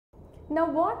Now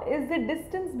what is the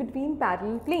distance between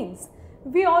parallel planes?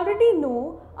 We already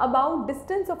know about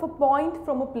distance of a point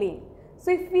from a plane.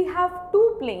 So if we have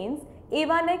two planes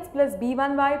a1x plus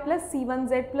b1y plus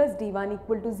c1z plus d1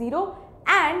 equal to 0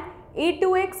 and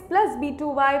a2x plus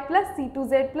b2y plus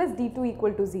c2z plus d2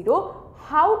 equal to 0,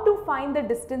 how to find the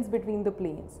distance between the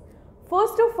planes?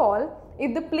 First of all,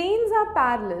 if the planes are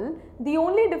parallel, the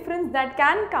only difference that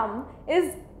can come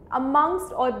is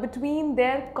amongst or between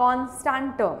their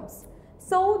constant terms.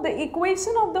 So the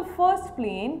equation of the first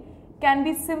plane can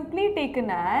be simply taken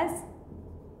as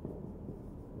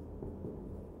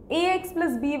ax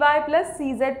plus by plus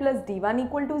cz plus d1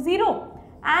 equal to 0,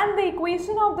 and the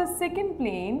equation of the second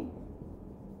plane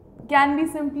can be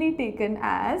simply taken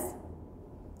as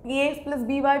ax plus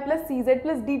by plus cz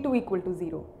plus d2 equal to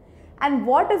 0. And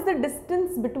what is the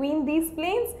distance between these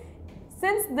planes?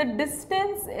 Since the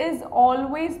distance is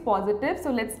always positive,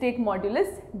 so let's take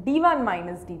modulus d1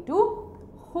 minus d2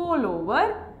 whole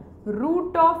over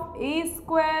root of a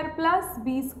square plus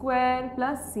b square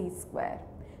plus c square.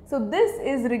 So this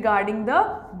is regarding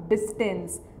the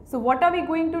distance. So what are we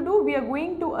going to do? We are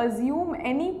going to assume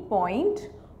any point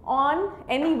on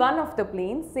any one of the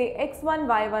planes, say x1,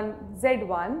 y1,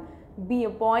 z1 be a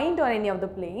point on any of the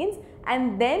planes,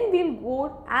 and then we'll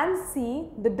go and see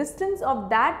the distance of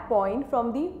that point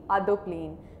from the other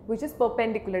plane, which is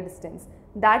perpendicular distance.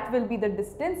 That will be the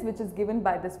distance which is given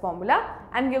by this formula,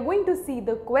 and we are going to see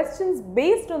the questions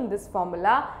based on this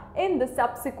formula in the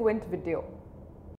subsequent video.